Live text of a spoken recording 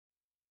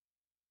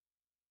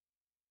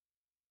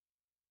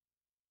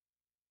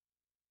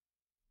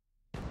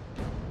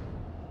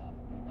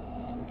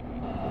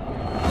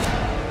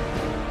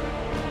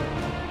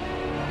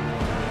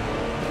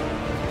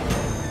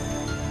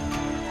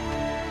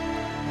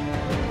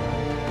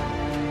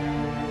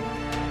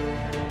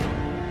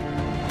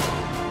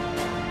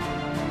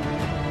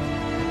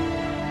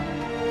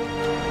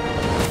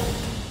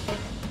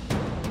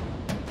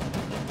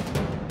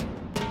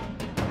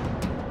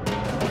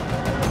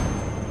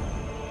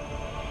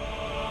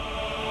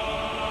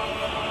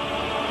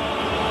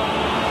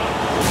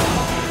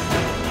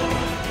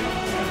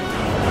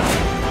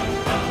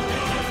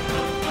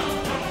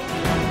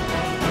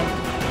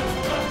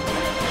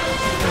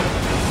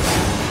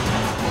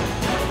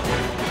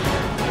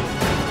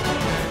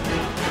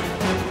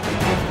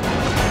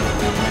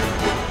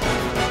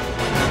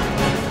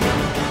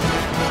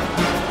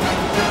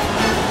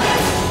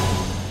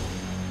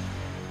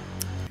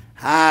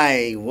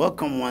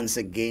welcome once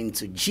again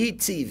to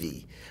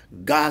GTV,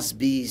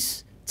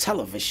 GODsbiz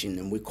television,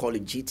 and we call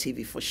it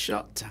GTV for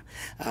short.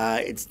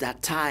 It's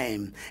that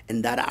time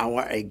and that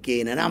hour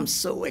again, and I'm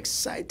so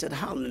excited.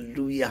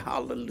 Hallelujah,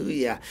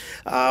 hallelujah.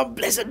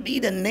 Blessed be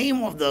the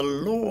name of the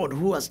Lord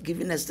who has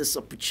given us this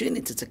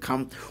opportunity to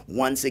come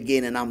once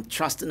again, and I'm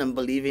trusting and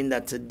believing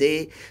that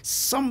today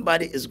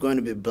somebody is going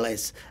to be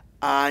blessed.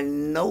 I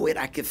know it.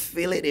 I can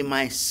feel it in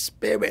my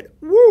spirit.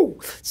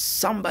 Woo!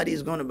 Somebody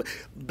is going to be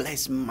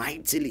blessed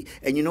mightily.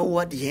 And you know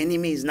what? The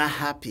enemy is not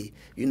happy.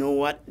 You know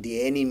what?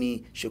 The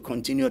enemy should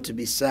continue to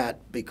be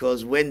sad,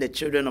 because when the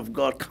children of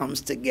God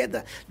comes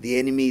together, the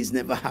enemy is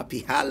never happy.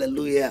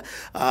 Hallelujah.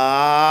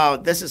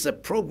 This is a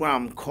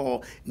program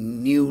called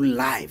New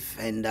Life,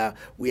 and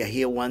we are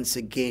here once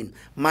again.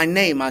 My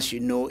name, as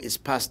you know, is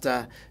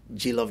Pastor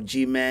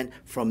Gemann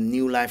from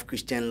New Life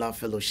Christian Love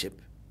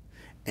Fellowship.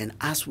 And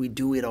as we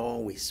do it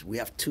always, we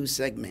have two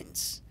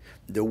segments,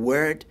 the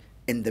word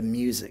and the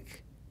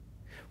music.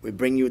 We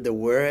bring you the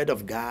word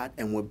of God,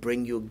 and we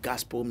bring you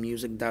gospel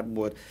music that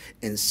would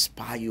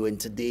inspire you. And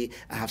today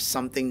I have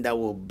something that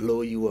will blow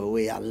you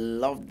away. I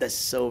love this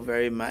so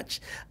very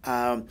much.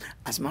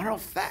 As a matter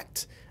of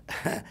fact,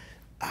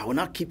 I will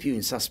not keep you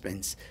in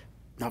suspense,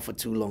 not for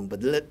too long,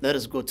 but let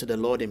us go to the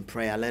Lord in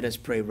prayer. Let us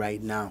pray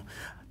right now.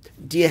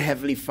 Dear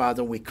Heavenly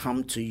Father, we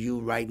come to you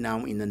right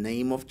now in the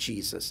name of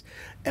Jesus.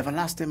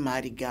 Everlasting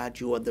mighty God,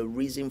 you are the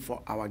reason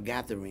for our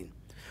gathering.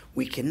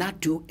 We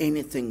cannot do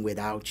anything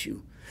without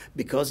you,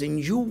 because in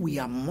you we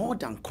are more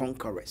than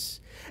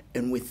conquerors.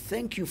 And we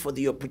thank you for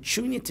the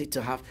opportunity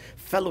to have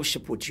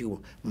fellowship with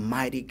you,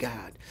 mighty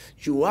God.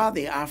 You are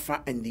the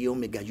Alpha and the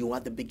Omega. You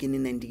are the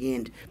beginning and the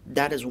end.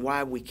 That is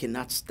why we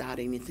cannot start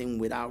anything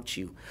without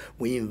you.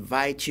 We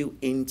invite you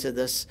into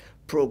this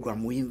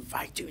program. We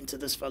invite you into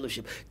this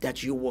fellowship,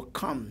 that you will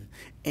come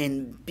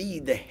and be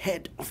the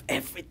head of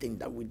everything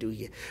that we do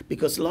here,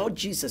 because Lord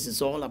Jesus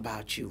is all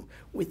about you.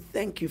 We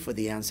thank you for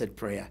the answered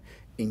prayer.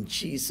 In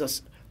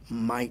Jesus'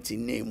 mighty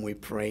name we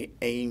pray.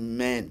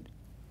 Amen.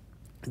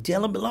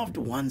 Dearly beloved,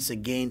 once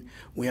again,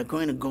 we are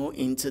going to go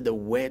into the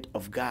Word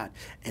of God,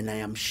 and I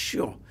am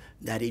sure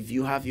that if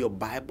you have your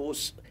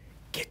Bibles,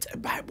 get a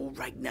Bible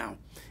right now,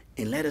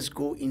 and let us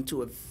go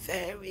into a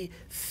very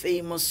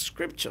famous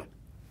scripture.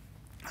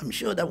 I'm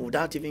sure that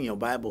without even your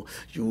Bible,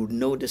 you would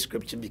know the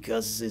scripture,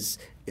 because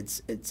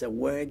it's a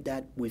word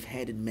that we've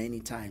heard it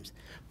many times.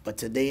 But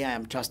today I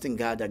am trusting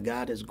God that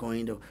God is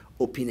going to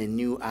open a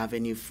new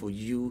avenue for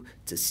you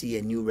to see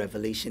a new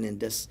revelation in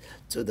this,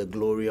 to the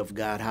glory of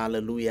God.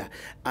 Hallelujah.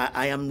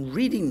 I am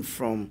reading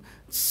from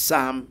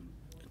Psalm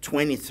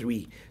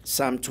 23.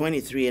 Psalm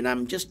 23, and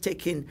I'm just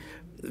taking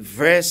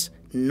verse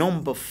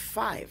number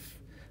 5.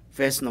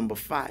 Verse number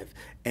 5,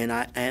 and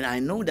I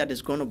know that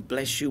it's going to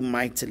bless you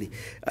mightily.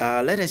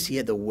 Let us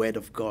hear the word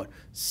of God.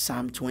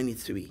 Psalm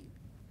 23,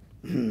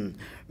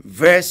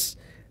 verse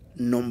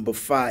number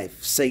 5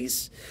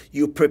 says,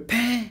 "You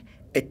prepare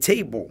a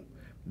table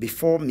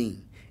before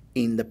me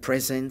in the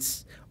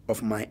presence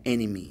of my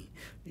enemy.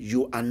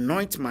 You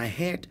anoint my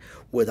head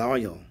with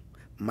oil.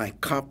 My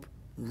cup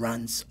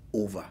runs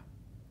over."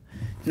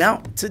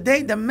 Now,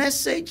 today the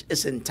message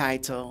is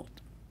entitled,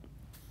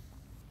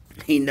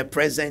 "In the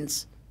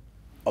presence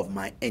of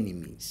my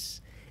enemies."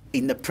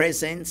 In the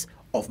presence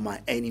of my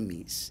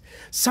enemies.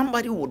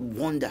 Somebody would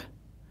wonder,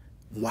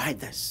 why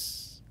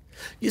this?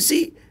 You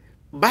see,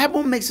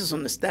 Bible makes us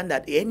understand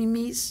that the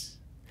enemies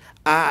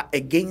are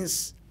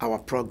against our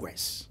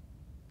progress.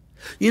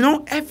 You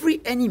know,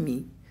 every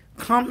enemy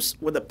comes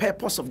with the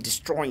purpose of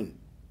destroying.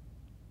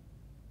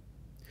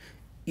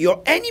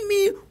 Your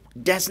enemy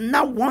does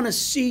not want to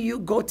see you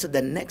go to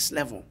the next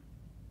level.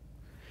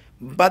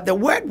 But the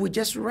word we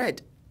just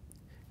read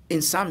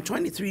in Psalm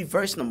 23,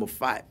 verse number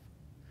 5,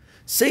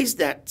 says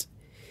that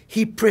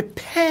he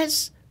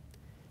prepares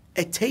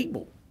a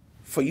table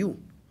for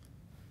you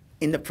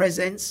in the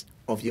presence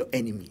of your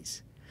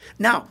enemies.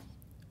 Now,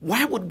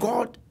 why would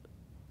God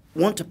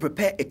want to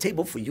prepare a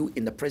table for you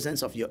in the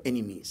presence of your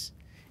enemies?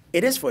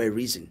 It is for a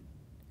reason.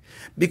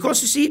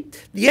 Because you see,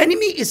 the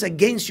enemy is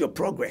against your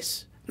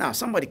progress. Now,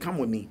 somebody come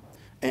with me,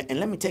 and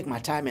let me take my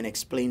time and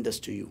explain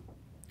this to you.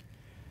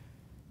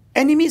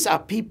 Enemies are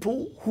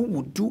people who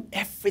will do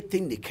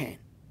everything they can.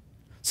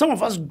 Some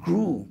of us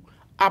grew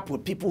up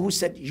with people who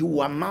said, you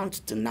will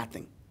amount to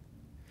nothing.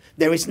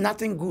 There is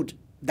nothing good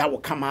that will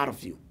come out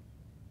of you.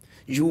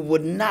 You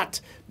would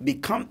not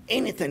become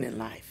anything in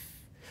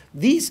life.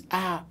 These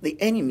are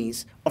the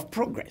enemies of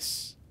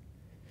progress.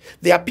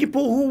 They are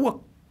people who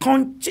will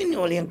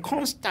continually and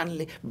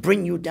constantly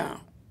bring you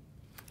down.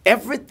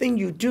 Everything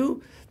you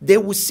do, they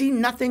will see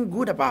nothing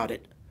good about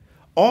it.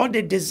 All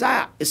they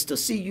desire is to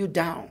see you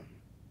down.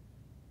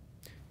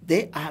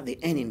 They are the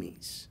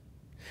enemies.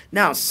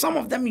 Now, some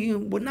of them, you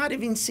would not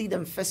even see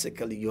them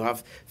physically. You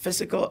have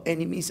physical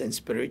enemies and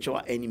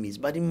spiritual enemies.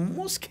 But in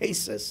most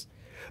cases,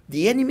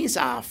 the enemies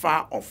are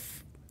far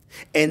off.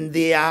 And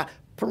they are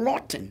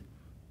plotting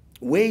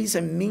ways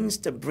and means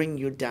to bring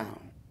you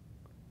down.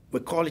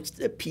 We call it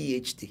the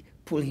PhD,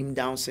 pull him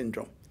down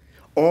syndrome.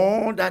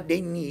 All that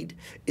they need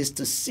is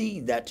to see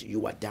that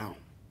you are down.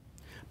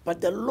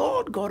 But the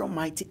Lord God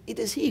Almighty, it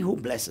is He who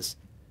blesses.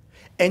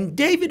 And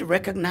David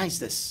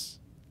recognized this.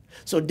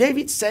 So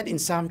David said in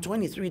Psalm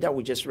 23 that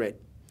we just read,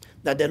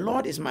 that the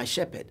Lord is my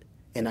shepherd,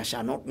 and I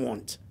shall not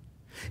want.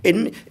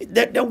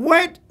 The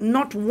word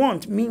not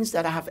want means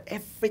that I have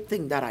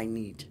everything that I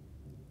need.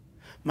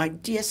 My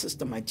dear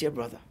sister, my dear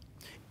brother,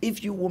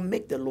 if you will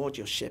make the Lord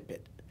your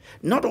shepherd,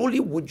 not only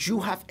would you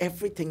have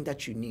everything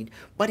that you need,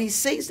 but He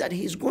says that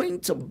He's going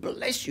to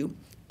bless you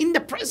in the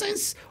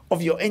presence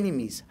of your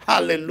enemies.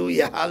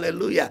 Hallelujah,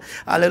 hallelujah,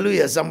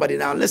 hallelujah. Somebody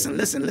now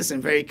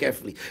listen very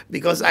carefully,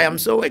 because I am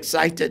so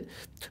excited.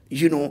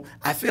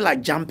 I feel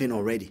like jumping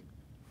already.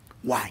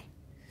 Why?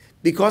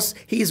 Because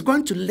He is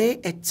going to lay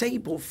a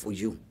table for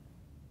you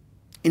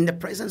in the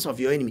presence of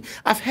your enemy.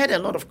 I've heard a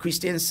lot of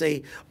Christians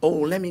say, oh,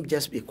 let me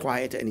just be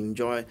quiet and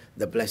enjoy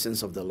the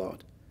blessings of the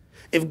Lord.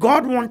 If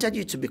God wanted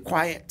you to be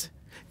quiet,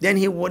 then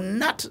He would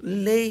not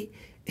lay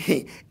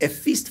a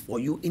feast for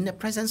you in the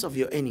presence of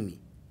your enemy.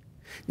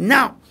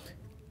 Now,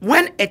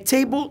 when a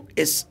table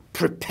is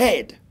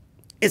prepared,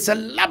 it's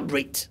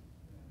elaborate.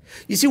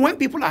 You see, when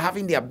people are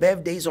having their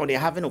birthdays or they're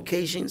having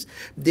occasions,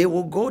 they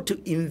will go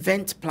to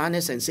event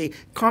planners and say,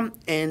 come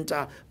and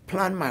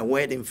plan my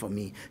wedding for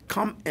me.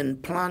 Come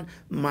and plan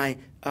my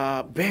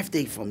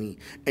birthday for me.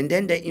 And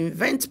then the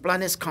event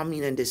planners come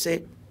in and they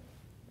say,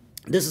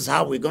 this is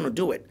how we're going to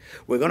do it.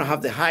 We're going to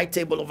have the high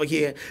table over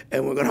here,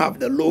 and we're going to have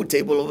the low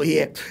table over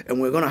here,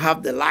 and we're going to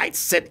have the lights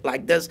set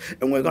like this,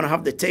 and we're going to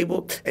have the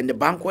table, and the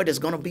banquet is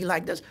going to be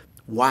like this.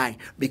 Why?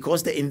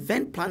 Because the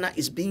event planner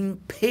is being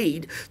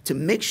paid to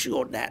make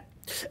sure that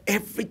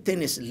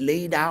everything is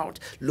laid out,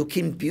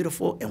 looking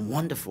beautiful and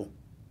wonderful.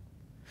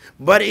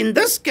 But in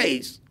this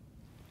case,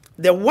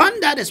 the one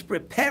that is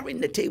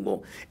preparing the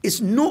table is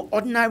no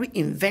ordinary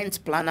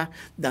event planner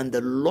than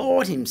the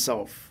Lord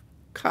Himself.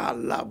 That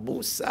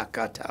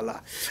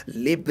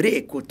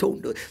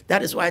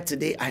is why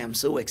today I am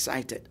so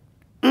excited.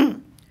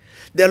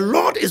 The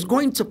Lord is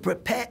going to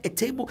prepare a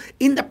table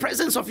in the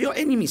presence of your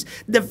enemies.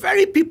 The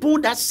very people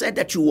that said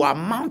that you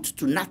amount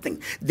to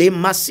nothing, they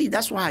must see.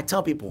 That's why I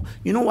tell people,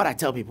 you know what I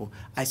tell people?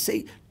 I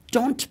say,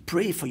 don't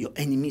pray for your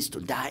enemies to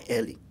die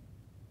early.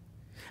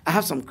 I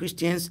have some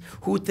Christians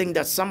who think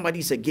that somebody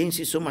is against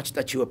you so much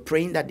that you are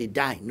praying that they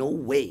die. No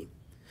way.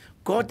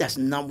 God does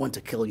not want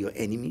to kill your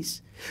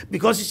enemies.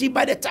 Because you see,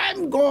 by the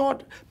time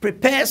God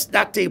prepares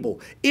that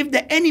table, if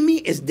the enemy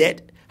is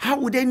dead, how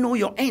would they know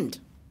your end?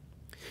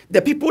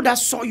 The people that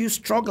saw you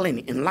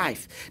struggling in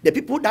life, the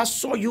people that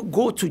saw you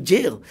go to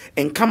jail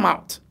and come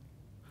out,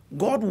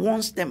 God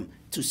wants them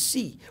to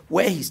see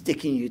where He's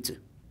taking you to.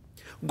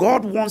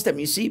 God wants them.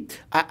 You see,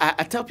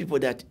 I tell people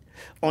that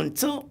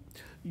until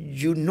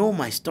you know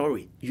my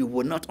story, you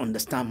will not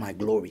understand my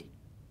glory.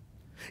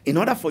 In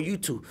order for you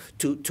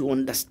to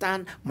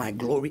understand my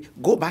glory,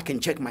 go back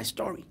and check my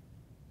story.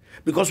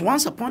 Because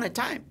once upon a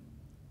time,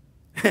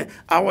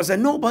 I was a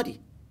nobody.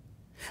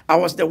 I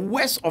was the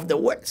worst of the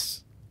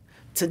worst.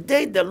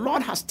 Today, the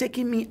Lord has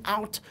taken me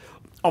out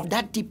of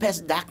that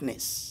deepest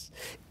darkness.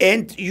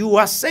 And you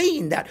are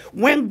saying that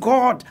when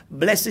God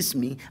blesses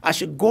me, I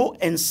should go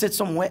and sit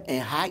somewhere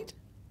and hide?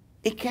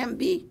 It can't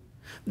be.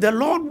 The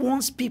Lord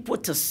wants people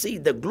to see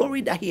the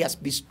glory that He has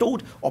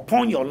bestowed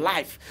upon your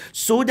life,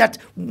 so that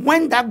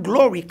when that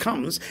glory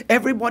comes,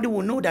 everybody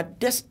will know that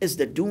this is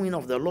the doing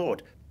of the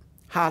Lord.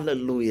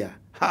 Hallelujah.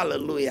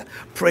 Hallelujah.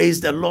 Praise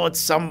the Lord.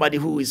 Somebody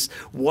who is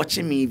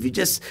watching me, if you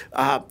just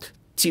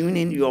tune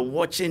in, you are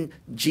watching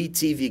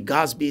GTV,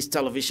 GODsbiz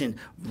television,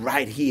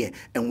 right here.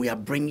 And we are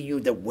bringing you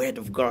the word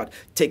of God,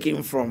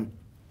 taken from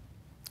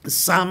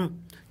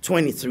Psalm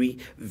 23,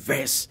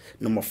 verse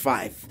number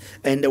 5.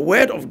 And the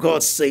word of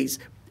God says,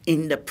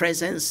 in the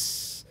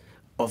presence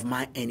of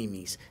my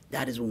enemies.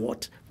 That is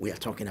what we are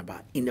talking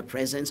about. In the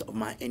presence of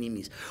my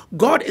enemies.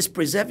 God is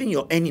preserving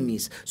your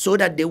enemies so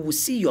that they will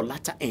see your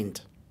latter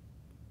end.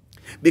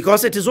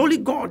 Because it is only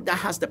God that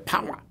has the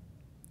power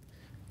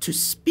to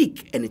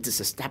speak, and it is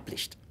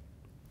established.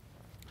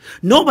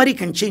 Nobody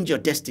can change your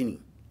destiny.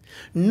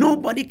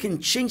 Nobody can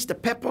change the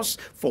purpose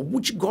for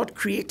which God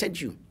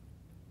created you.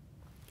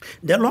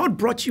 The Lord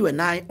brought you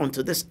and I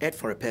onto this earth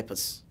for a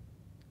purpose.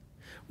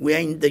 We are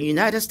in the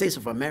United States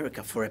of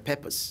America for a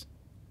purpose.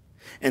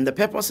 And the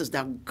purpose is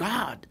that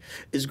God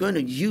is going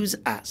to use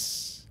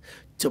us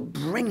to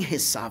bring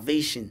His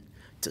salvation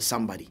to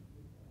somebody.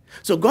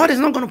 So God is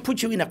not going to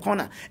put you in a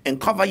corner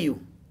and cover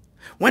you.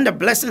 When the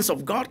blessings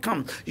of God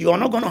come, you are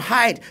not going to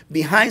hide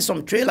behind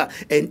some trailer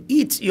and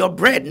eat your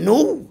bread.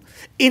 No.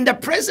 In the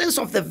presence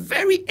of the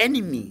very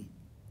enemy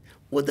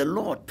will the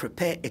Lord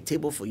prepare a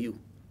table for you.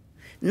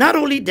 Not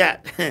only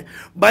that,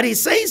 but He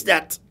says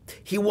that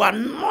He will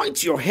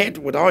anoint your head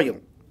with oil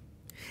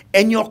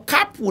and your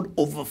cup would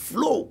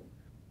overflow.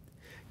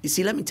 You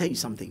see, let me tell you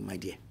something, my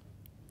dear.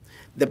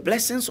 The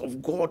blessings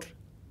of God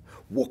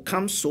will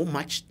come so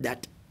much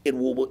that it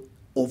will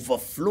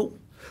overflow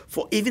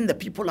for even the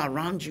people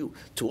around you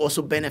to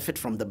also benefit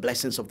from the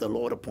blessings of the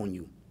Lord upon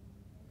you.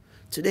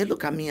 Today,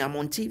 look at me, I'm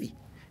on TV.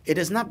 It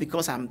is not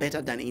because I'm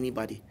better than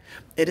anybody.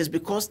 It is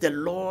because the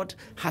Lord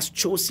has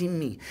chosen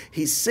me.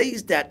 He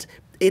says that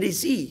it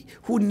is He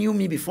who knew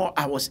me before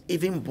I was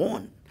even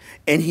born.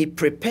 And He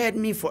prepared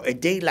me for a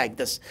day like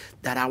this,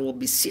 that I will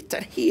be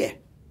seated here.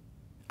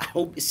 I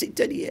will be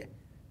seated here,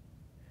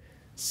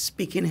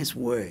 speaking His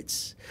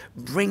words,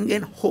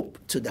 bringing hope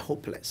to the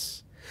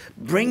hopeless,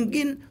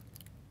 bringing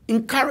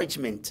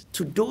encouragement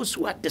to those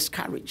who are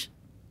discouraged.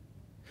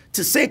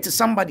 To say to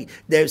somebody,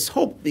 there's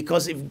hope,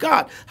 because if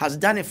God has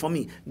done it for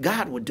me,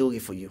 God will do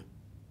it for you.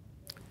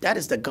 That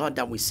is the God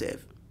that we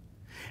serve.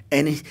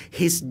 And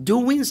His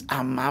doings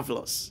are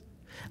marvelous.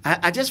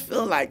 I just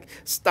feel like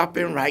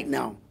stopping right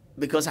now,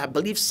 because I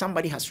believe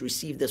somebody has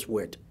received this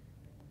word.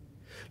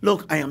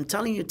 Look, I am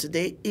telling you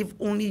today, if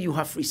only you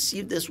have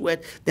received this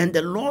word, then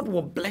the Lord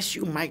will bless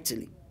you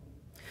mightily.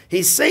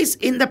 He says,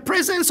 in the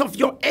presence of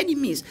your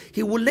enemies,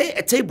 He will lay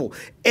a table.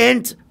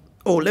 And,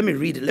 oh, let me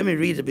read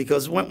it,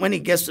 because when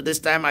it gets to this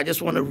time, I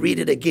just want to read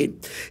it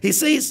again. He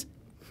says,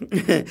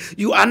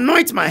 you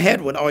anoint my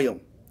head with oil.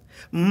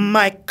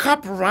 My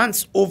cup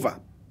runs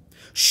over.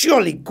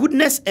 Surely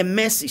goodness and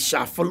mercy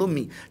shall follow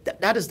me.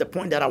 That is the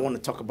point that I want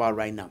to talk about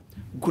right now.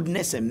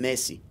 Goodness and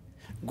mercy.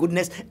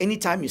 Goodness,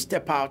 anytime you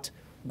step out,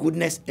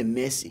 goodness and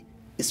mercy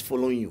is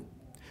following you.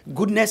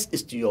 Goodness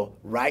is to your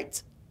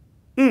right.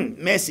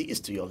 Mercy is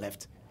to your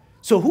left.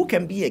 So who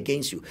can be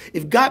against you?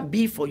 If God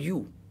be for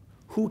you,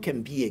 who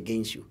can be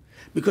against you?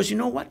 Because you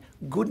know what?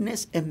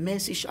 Goodness and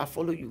mercy shall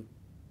follow you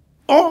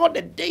all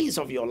the days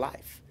of your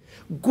life.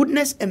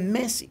 Goodness and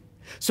mercy.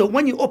 So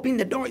when you open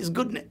the door, is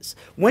goodness.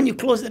 When you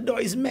close the door,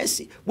 is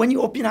mercy. When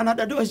you open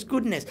another door, is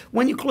goodness.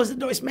 When you close the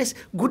door, is mercy.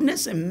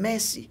 Goodness and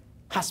mercy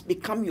has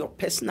become your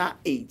personal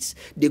aids.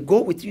 They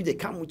go with you, they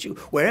come with you.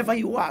 Wherever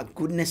you are,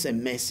 goodness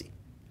and mercy.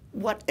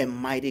 What a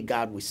mighty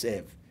God we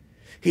serve.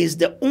 He is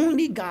the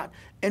only God.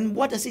 And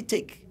what does it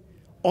take?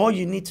 All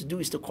you need to do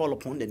is to call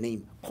upon the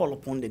name. Call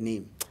upon the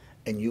name,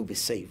 and you'll be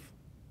saved.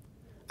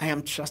 I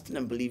am trusting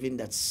and believing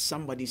that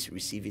somebody's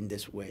receiving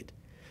this word.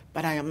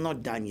 But I am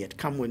not done yet.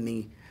 Come with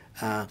me.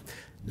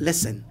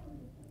 Listen.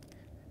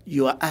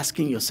 You are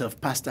asking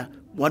yourself, Pastor,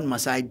 what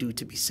must I do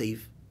to be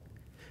saved?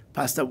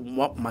 Pastor,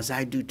 what must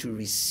I do to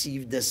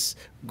receive this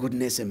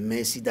goodness and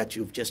mercy that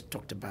you've just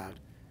talked about?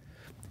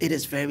 It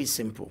is very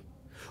simple.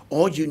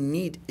 All you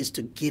need is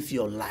to give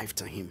your life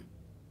to Him.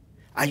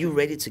 Are you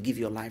ready to give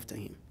your life to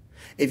Him?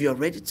 If you're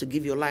ready to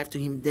give your life to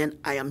Him, then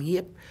I am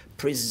here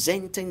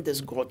presenting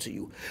this God to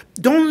you.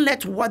 Don't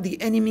let what the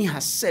enemy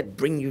has said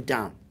bring you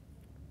down.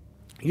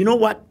 You know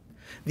what?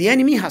 The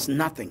enemy has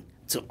nothing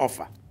to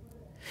offer.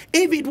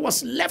 If it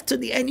was left to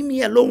the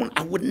enemy alone,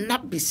 I would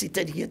not be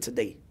seated here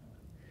today.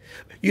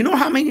 You know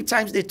how many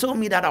times they told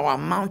me that I will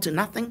amount to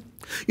nothing?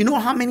 You know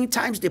how many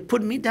times they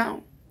put me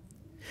down?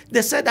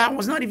 They said I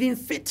was not even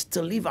fit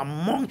to live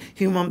among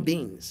human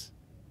beings.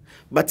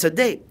 But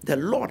today, the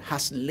Lord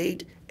has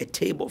laid a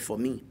table for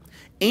me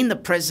in the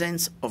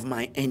presence of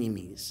my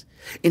enemies.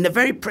 In the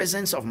very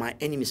presence of my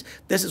enemies.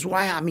 This is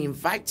why I'm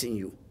inviting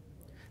you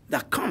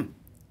that come.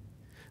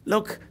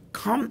 Look,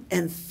 come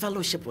and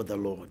fellowship with the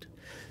Lord.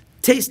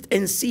 Taste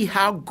and see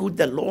how good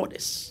the Lord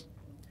is.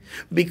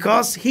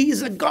 Because He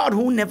is a God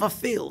who never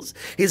fails.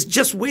 He's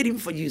just waiting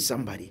for you,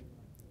 somebody.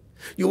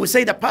 You will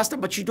say that, Pastor,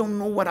 but you don't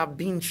know what I've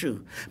been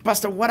through.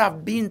 Pastor, what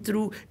I've been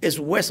through is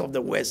worst of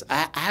the worst.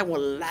 I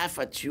will laugh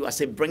at you. I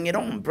say, bring it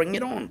on, bring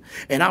it on.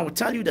 And I will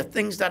tell you the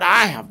things that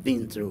I have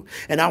been through.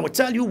 And I will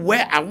tell you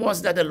where I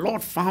was that the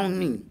Lord found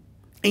me.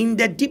 In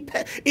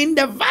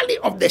the valley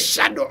of the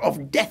shadow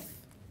of death.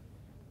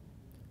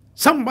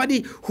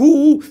 Somebody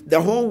who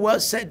the whole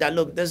world said that,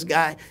 look, this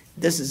guy,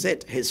 this is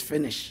it, he's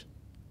finished.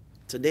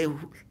 Today,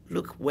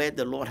 look where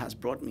the Lord has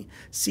brought me.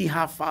 See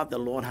how far the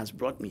Lord has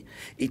brought me.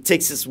 It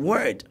takes His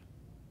word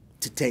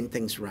to turn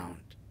things around.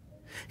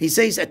 He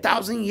says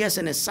 1,000 years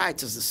in His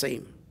sight is the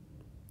same.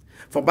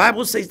 For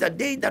Bible says that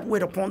they that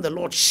wait upon the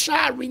Lord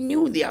shall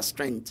renew their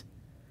strength.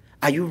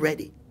 Are you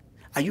ready?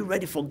 Are you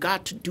ready for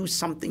God to do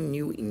something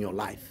new in your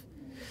life?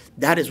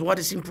 That is what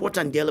is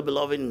important, dearly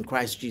beloved, in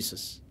Christ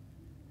Jesus.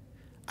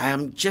 I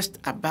am just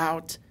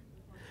about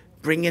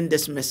bringing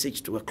this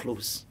message to a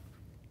close.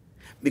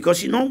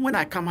 Because you know, when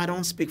I come, I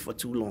don't speak for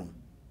too long.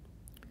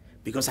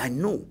 Because I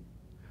know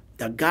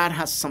that God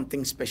has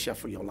something special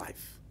for your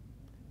life.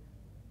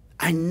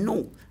 I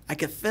know. I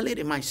can feel it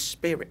in my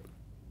spirit.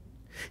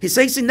 He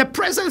says, in the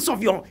presence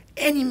of your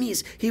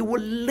enemies, He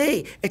will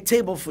lay a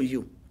table for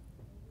you.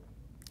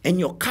 And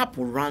your cup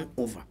will run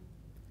over.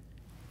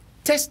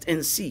 Test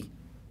and see.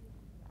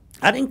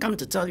 I didn't come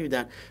to tell you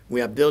that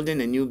we are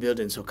building a new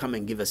building, so come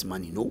and give us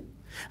money. No.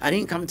 I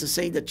didn't come to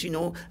say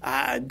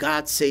that,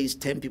 God says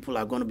 10 people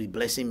are going to be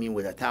blessing me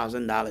with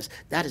 $1,000.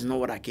 That is not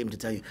what I came to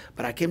tell you.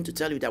 But I came to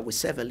tell you that we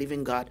serve a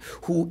living God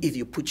who, if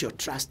you put your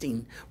trust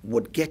in,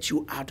 would get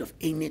you out of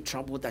any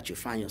trouble that you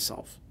find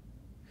yourself.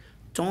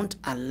 Don't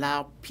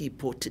allow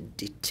people to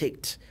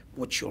dictate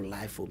what your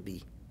life will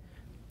be.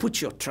 Put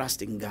your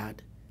trust in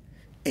God,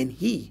 and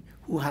He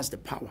who has the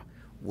power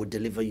will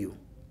deliver you.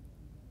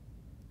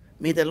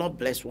 May the Lord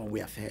bless what we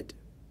have heard.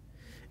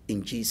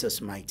 In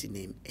Jesus' mighty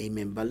name,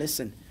 amen. But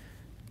listen,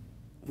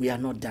 we are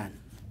not done.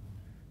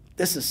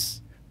 This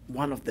is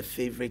one of the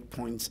favorite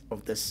points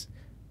of this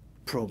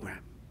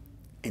program,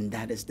 and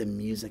that is the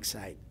music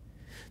side.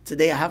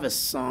 Today I have a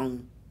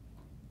song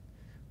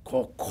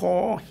called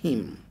Call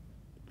Him.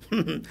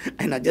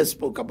 And I just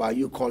spoke about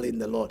you calling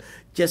the Lord.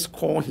 Just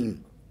call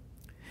Him.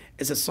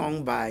 It's a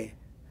song by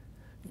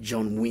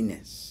John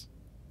Winners.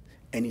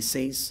 And he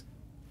says,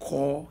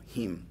 call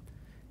Him.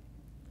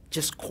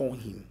 Just call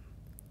Him.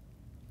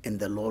 And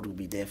the Lord will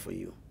be there for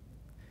you.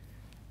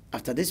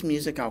 After this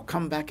music, I'll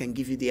come back and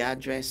give you the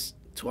address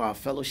to our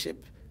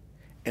fellowship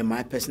and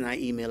my personal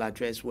email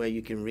address where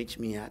you can reach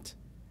me at.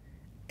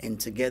 And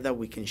together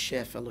we can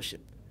share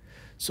fellowship.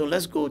 So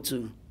let's go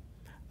to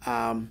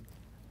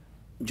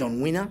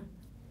John Winner,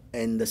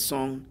 and the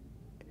song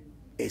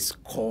is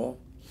Call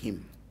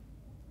Him.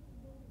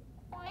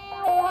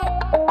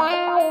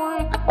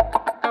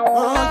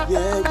 Oh,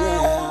 yeah,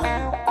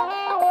 yeah.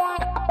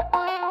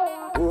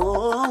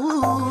 Oh,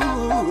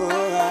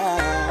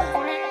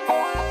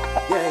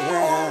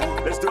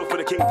 yeah. Let's do it for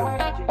the kingdom.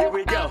 Here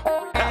we go.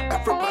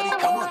 Everybody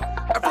come on.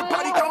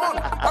 Everybody come on.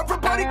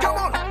 Everybody come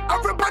on.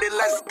 Everybody,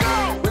 let's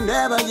go.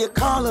 Whenever you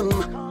call Him,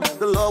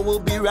 the Lord will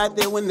be right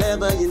there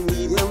whenever you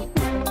need Him.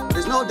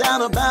 There's no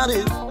doubt about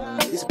it.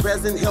 He's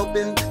present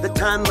helping the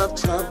time of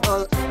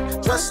trouble.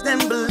 Trust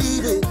and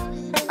believe it.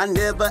 I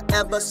never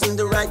ever seen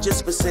the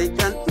righteous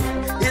forsaken.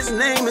 His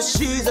name is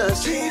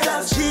Jesus.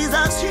 Jesus,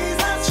 Jesus,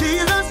 Jesus,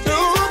 Jesus.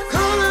 Oh,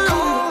 call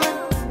Him.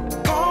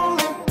 Call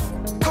Him.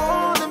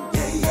 Call Him.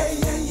 Yeah, yeah,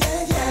 yeah,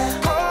 yeah,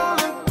 yeah. Call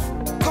Him.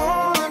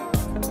 Call Him.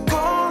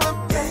 Call Him.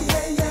 Yeah,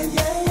 yeah, yeah,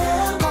 yeah,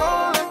 yeah.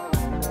 Call Him.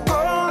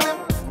 Call Him.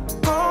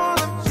 Call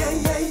Him. Yeah,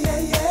 yeah,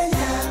 yeah, yeah,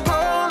 yeah.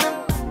 Call Him.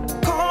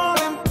 Call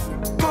Him.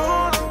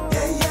 Call Him.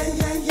 Yeah, yeah,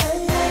 yeah, yeah,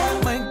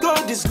 yeah. My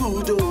God is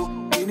good, oh.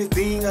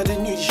 Anything I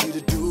didn't need you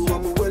to do,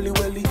 I'm a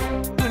welly.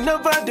 You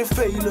never dey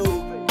fail,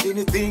 oh.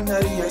 Anything I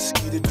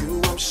ask you to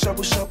do, I'm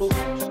shabble.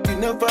 You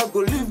never go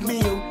leave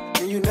me, oh.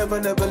 And you never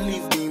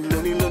leave me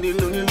lonely.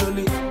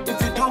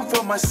 If you don't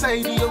for my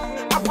side, yo,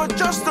 I put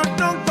just a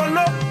dunk on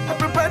up.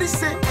 Everybody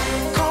say,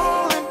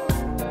 call Him,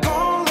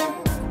 call Him,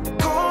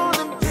 call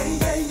Him. Yeah,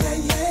 yeah, yeah,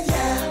 yeah,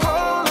 yeah.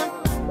 Call Him,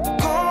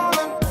 call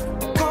Him,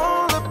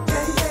 call Him.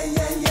 Yeah, yeah,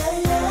 yeah, yeah,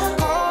 yeah.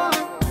 Call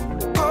Him,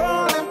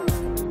 call Him,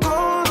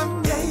 call Him.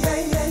 Yeah, yeah,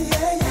 yeah,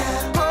 yeah,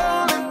 yeah.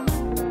 Call Him,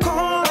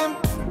 call Him,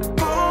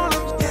 call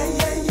Him. Yeah,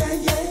 yeah, yeah,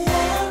 yeah,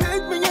 yeah.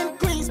 Make me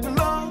increase, my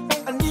Lord.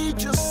 I need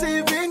your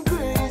saving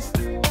grace.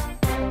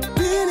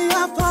 Really,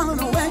 I've fallen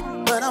away,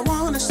 but I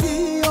wanna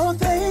see your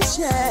face,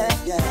 yeah,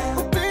 yeah.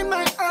 Open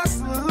my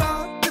eyes,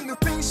 Lord, in the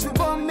things you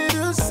want me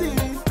to see.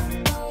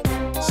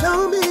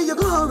 Show me your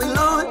glory,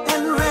 Lord,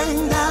 and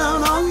rain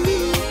down on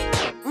me.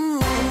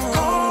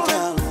 Call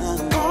Him,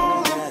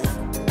 call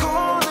Him,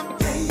 call Him.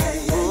 Yeah, yeah,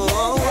 yeah,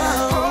 yeah, yeah.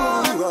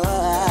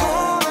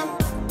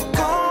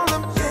 Call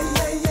Him, Yeah,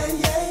 yeah, yeah,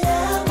 yeah,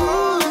 yeah.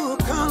 Ooh,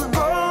 call Him,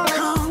 call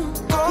Him.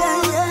 Yeah,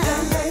 yeah,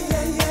 yeah,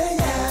 yeah,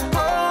 yeah,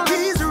 yeah.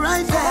 He's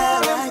right there,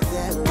 right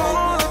there,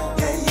 right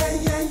there. Yeah, yeah,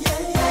 yeah,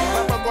 yeah,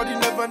 yeah. Papa God, you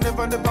never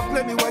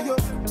play me while you.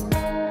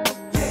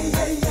 Yeah,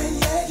 yeah, yeah,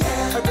 yeah,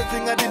 yeah.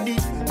 Everything I did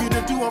need, you to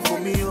do one for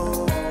me,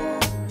 oh.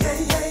 Yeah,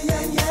 yeah,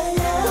 yeah, yeah,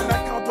 yeah. When I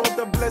count all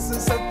the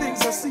blessings and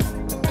things I see,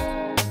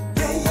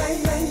 Yeah, yeah,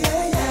 yeah,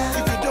 yeah, yeah.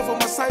 if you do for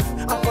my side,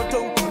 I'm going to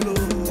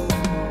low.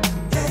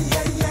 Yeah,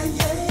 yeah, yeah,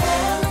 yeah,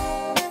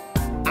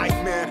 yeah. Aight,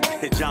 man,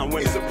 John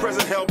Wayne is a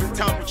present help in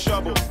time of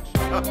trouble.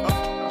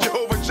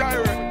 Jehovah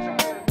Jireh,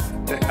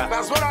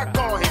 that's what I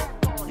call Him.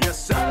 Yes,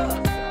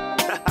 sir.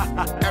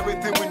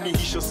 Everything we need,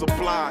 He shall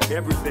supply.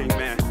 Everything,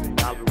 man.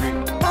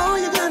 Hallelujah. All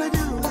you gotta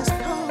do is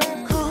call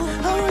Him, call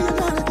Him. All you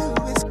gotta do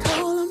is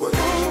call Him.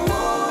 Whatever you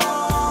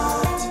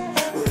want,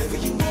 whatever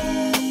you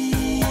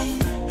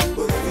need,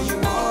 whatever you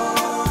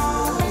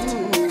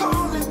want.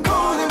 Call Him,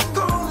 call Him,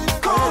 call Him,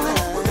 call Him.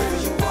 Whatever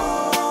you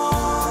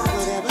want,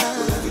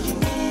 whatever you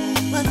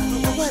need,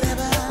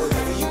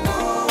 whatever you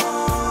want.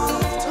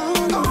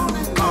 Call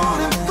Him, call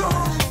Him,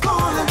 call Him,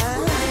 call Him.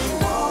 Whatever you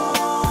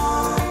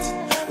want,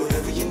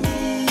 whatever you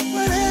need,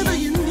 whatever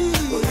you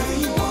need, whatever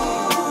you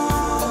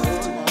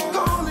want.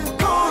 Call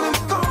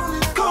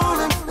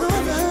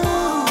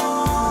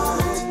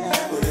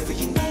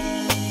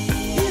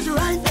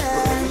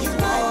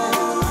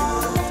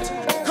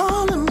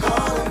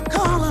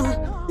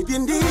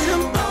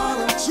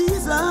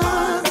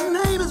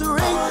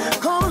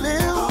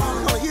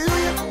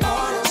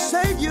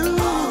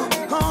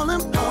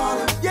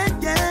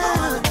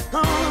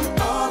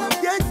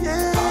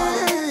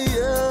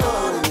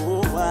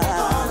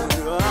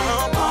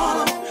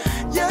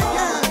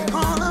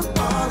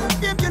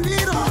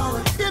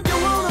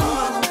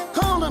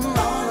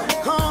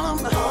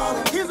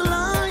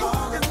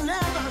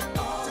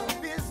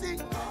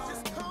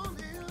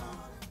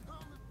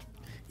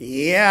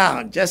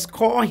Yeah, just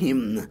call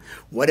him.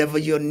 Whatever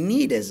your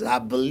need is, I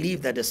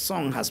believe that the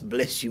song has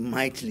blessed you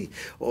mightily.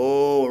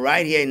 Oh,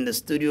 right here in the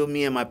studio,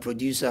 me and my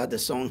producer, the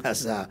song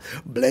has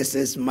blessed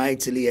us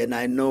mightily. And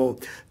I know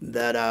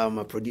that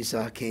my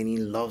producer, Kenny,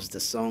 loves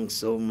the song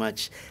so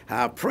much.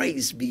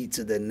 Praise be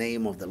to the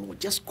name of the Lord.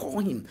 Just call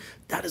him.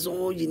 That is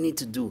all you need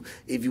to do.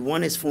 If you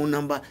want his phone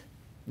number,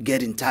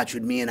 get in touch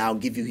with me and I'll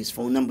give you his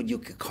phone number. You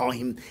can call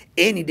him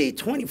any day,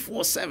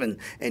 24/7,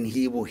 and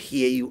he will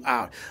hear you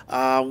out.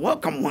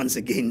 Welcome once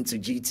again to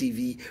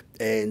GTV,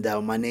 and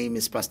my name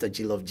is Pastor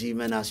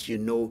Gemann. As you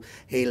know,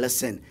 hey,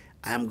 listen,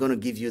 I'm going to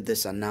give you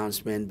this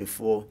announcement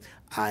before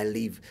I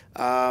leave.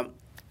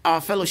 Our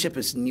fellowship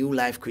is New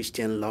Life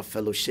Christian Love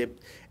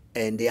Fellowship,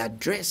 and the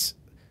address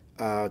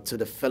to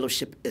the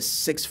fellowship is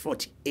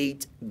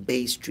 648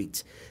 Bay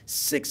Street.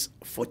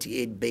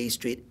 648 Bay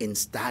Street in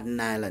Staten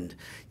Island.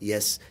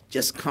 Yes,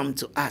 just come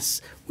to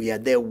us. We are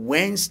there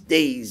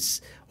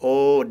Wednesdays.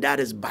 Oh, that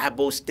is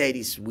Bible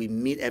studies. We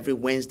meet every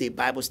Wednesday,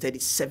 Bible study,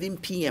 7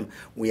 p.m.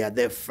 We are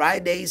there.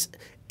 Fridays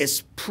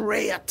is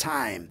prayer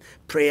time.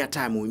 Prayer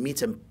time. We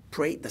meet and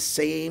pray the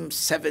same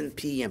 7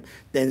 p.m.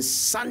 Then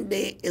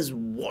Sunday is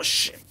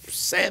worship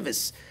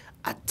service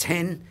at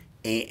 10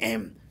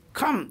 a.m.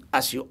 Come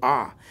as you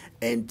are,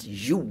 and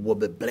you will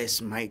be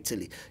blessed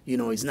mightily. You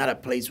know, it's not a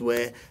place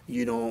where,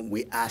 you know,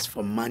 we ask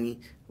for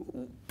money.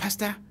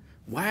 Pastor,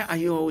 why are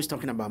you always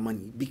talking about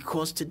money?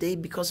 Because today,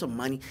 because of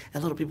money, a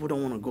lot of people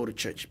don't want to go to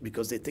church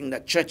because they think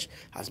that church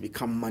has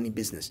become money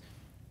business.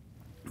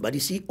 But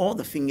you see, all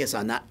the fingers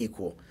are not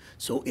equal.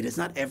 So it is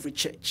not every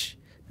church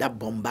that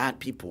bombard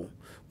people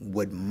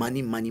with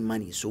money, money,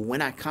 money. So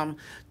when I come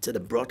to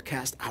the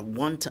broadcast, I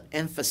want to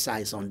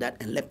emphasize on that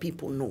and let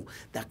people know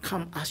that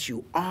come as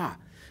you are.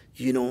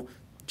 You know,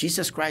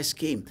 Jesus Christ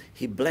came.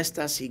 He blessed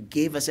us. He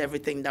gave us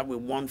everything that we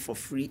want for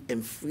free,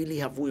 and freely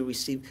have we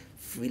received,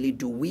 freely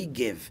do we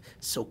give.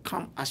 So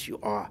come as you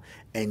are,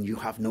 and you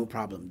have no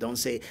problem. Don't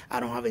say, I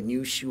don't have a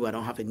new shoe, I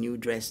don't have a new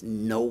dress.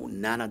 No,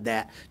 none of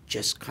that.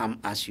 Just come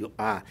as you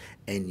are,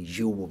 and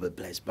you will be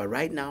blessed. But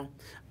right now,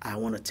 I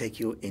want to take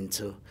you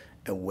into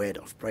a word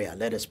of prayer.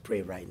 Let us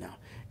pray right now.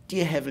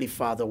 Dear Heavenly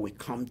Father, we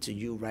come to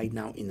you right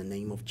now in the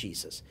name of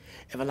Jesus.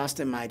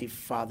 Everlasting mighty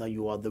Father,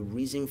 you are the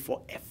reason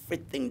for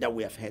everything that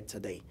we have heard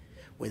today.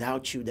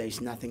 Without you, there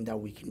is nothing that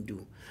we can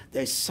do.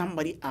 There is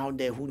somebody out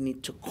there who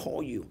needs to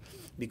call you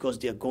because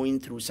they're going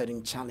through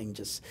certain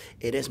challenges.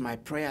 It is my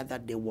prayer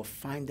that they will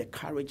find the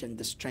courage and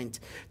the strength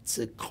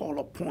to call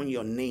upon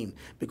your name,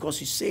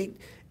 because you say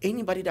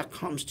anybody that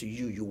comes to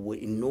you, you will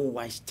in no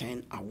wise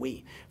turn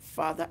away.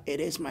 Father, it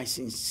is my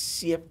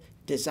sincere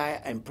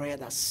desire and prayer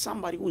that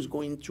somebody who is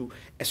going through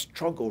a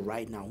struggle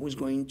right now, who is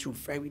going through a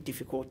very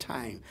difficult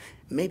time,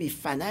 maybe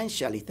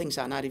financially things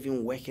are not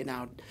even working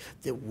out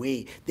the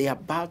way, they are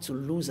about to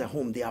lose a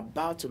home, they are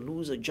about to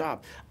lose a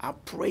job. I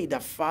pray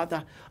that,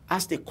 Father,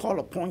 as they call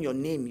upon your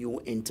name, you will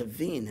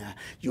intervene.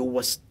 You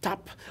will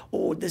stop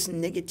all these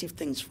negative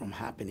things from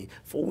happening.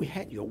 For we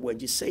heard your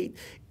word. You said,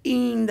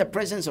 in the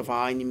presence of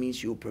our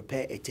enemies, you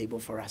prepare a table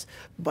for us.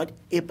 But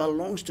it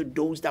belongs to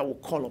those that will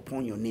call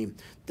upon your name.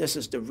 This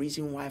is the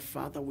reason why,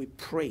 Father, we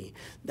pray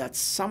that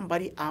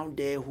somebody out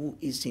there who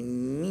is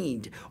in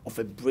need of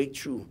a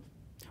breakthrough,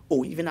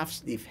 or even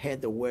after they've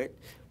heard the word,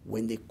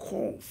 when they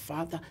call,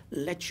 Father,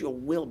 let your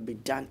will be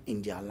done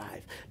in their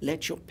life.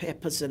 Let your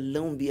purpose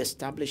alone be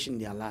established in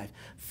their life.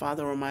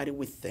 Father Almighty,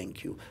 we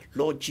thank you.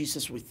 Lord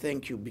Jesus, we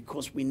thank you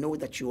because we know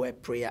that you are a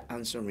prayer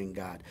answering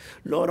God.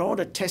 Lord, all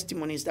the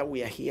testimonies that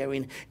we are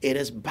hearing, it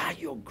is by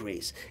your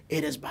grace.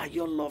 It is by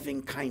your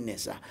loving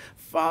kindness.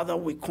 Father,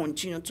 we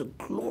continue to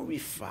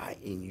glorify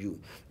in you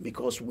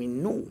because we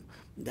know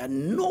that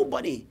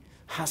nobody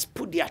has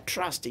put their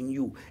trust in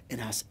you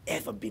and has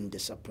ever been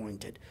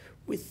disappointed.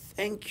 We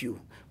thank you.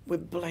 We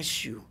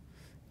bless you.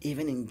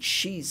 Even in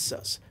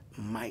Jesus'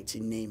 mighty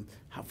name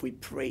have we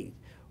prayed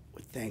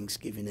with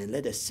thanksgiving. And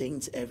let the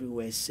saints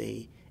everywhere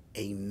say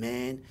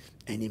amen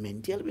and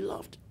amen. Dearly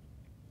beloved,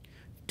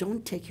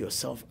 don't take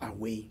yourself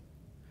away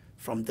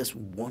from this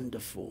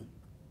wonderful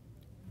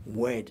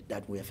word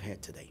that we have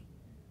heard today.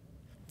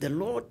 The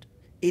Lord,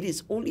 it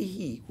is only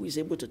He who is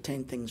able to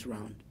turn things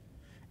around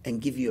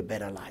and give you a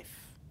better life.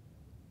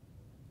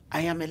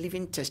 I am a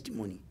living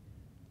testimony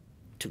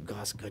to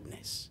God's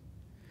goodness.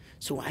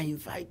 So I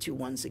invite you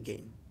once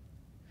again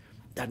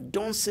that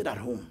don't sit at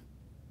home,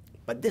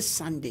 but this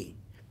Sunday,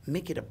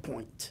 make it a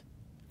point.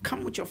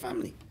 Come with your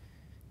family.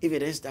 If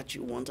it is that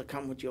you want to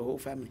come with your whole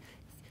family,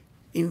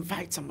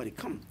 invite somebody,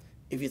 come.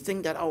 If you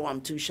think that, oh,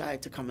 I'm too shy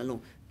to come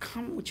alone,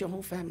 come with your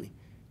whole family.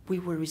 We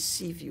will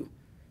receive you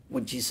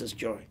with Jesus'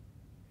 joy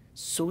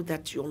so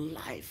that your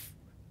life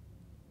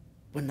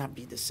will not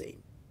be the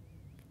same.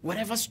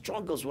 Whatever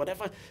struggles,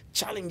 whatever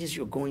challenges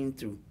you're going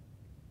through,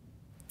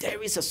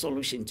 there is a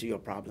solution to your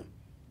problem.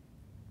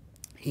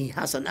 He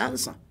has an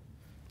answer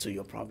to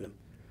your problem.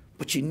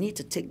 But you need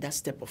to take that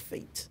step of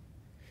faith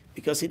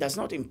because He does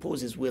not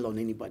impose His will on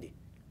anybody.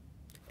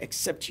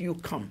 Except you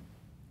come,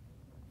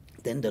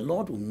 then the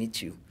Lord will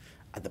meet you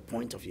at the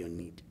point of your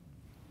need.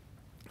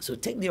 So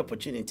take the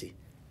opportunity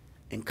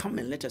and come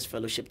and let us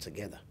fellowship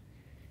together.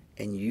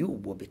 And you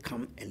will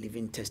become a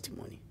living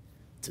testimony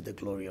to the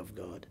glory of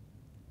God.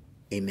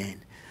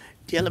 Amen.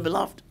 Dearly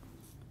beloved,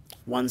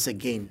 once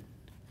again,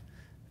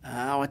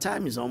 our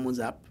time is almost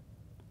up,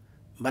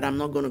 but I'm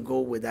not going to go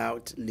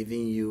without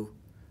leaving you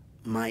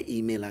my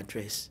email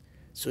address,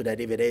 so that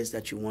if it is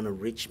that you want to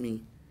reach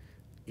me,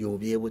 you will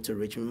be able to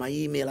reach me. My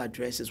email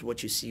address is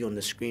what you see on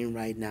the screen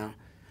right now,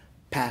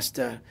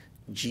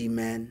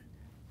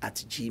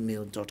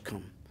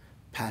 pastorgemann@gmail.com.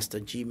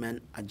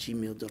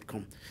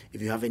 pastorgemann@gmail.com.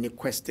 If you have any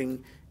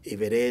question,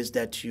 if it is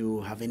that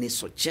you have any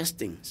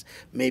suggestions,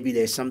 maybe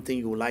there's something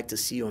you would like to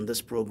see on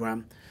this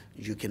program,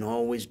 you can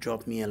always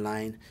drop me a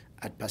line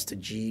at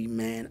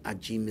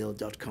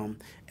pastorgemann@gmail.com,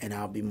 and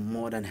I'll be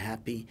more than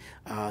happy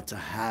to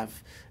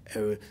have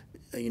a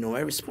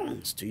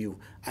response to you.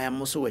 I am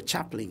also a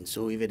chaplain,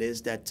 so if it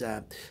is that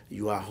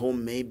you are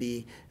home,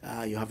 maybe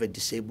you have a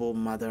disabled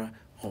mother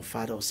or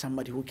father or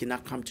somebody who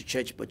cannot come to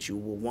church, but you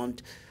will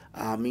want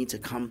me to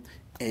come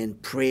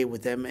and pray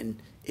with them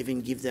and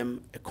even give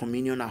them a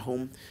communion at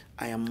home,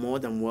 I am more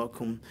than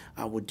welcome.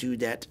 I will do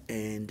that,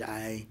 and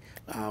I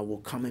will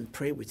come and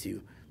pray with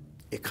you.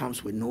 It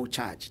comes with no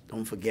charge.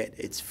 Don't forget,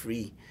 it's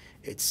free.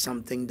 It's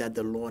something that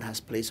the Lord has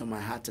placed on my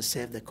heart to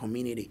serve the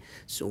community.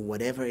 So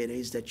whatever it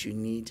is that you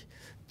need,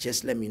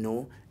 just let me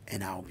know,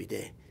 and I'll be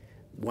there.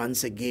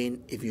 Once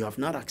again, if you have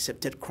not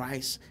accepted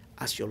Christ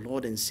as your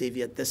Lord and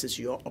Savior, this is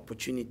your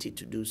opportunity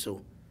to do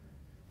so.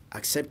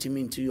 Accept Him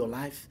into your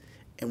life,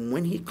 and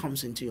when He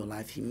comes into your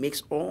life, He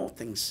makes all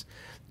things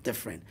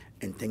different,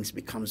 and things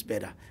becomes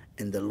better,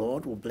 and the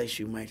Lord will bless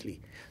you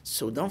mightily.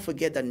 So don't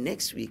forget that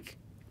next week,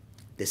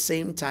 the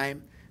same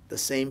time, the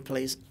same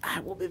place,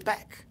 I will be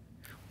back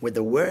with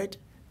the word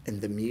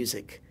and the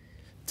music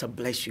to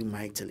bless you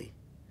mightily.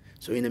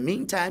 So in the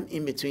meantime,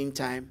 in between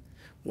time,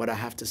 what I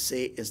have to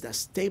say is that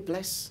stay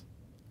blessed,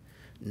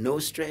 no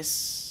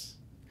stress,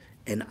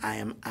 and I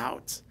am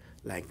out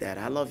like that.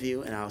 I love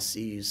you, and I'll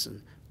see you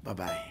soon.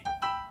 Bye-bye.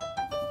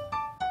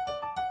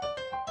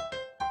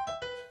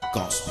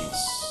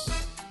 GODsbiz.